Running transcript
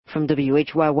From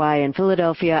WHYY in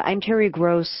Philadelphia, I'm Terry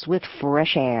Gross with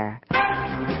Fresh Air.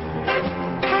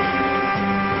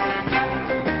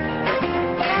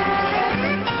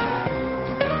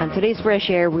 On today's Fresh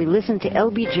Air, we listen to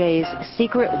LBJ's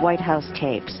secret White House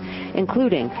tapes,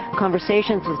 including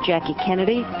conversations with Jackie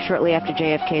Kennedy shortly after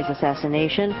JFK's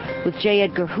assassination, with J.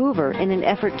 Edgar Hoover in an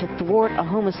effort to thwart a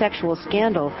homosexual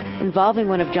scandal involving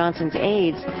one of Johnson's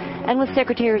aides, and with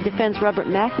Secretary of Defense Robert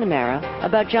McNamara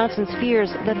about Johnson's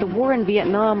fears that the war in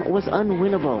Vietnam was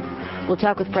unwinnable. We'll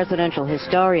talk with presidential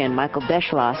historian Michael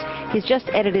Beschloss. He's just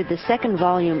edited the second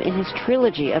volume in his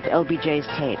trilogy of LBJ's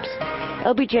tapes.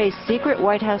 LBJ's secret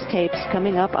White House tapes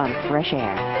coming up on Fresh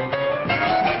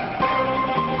Air.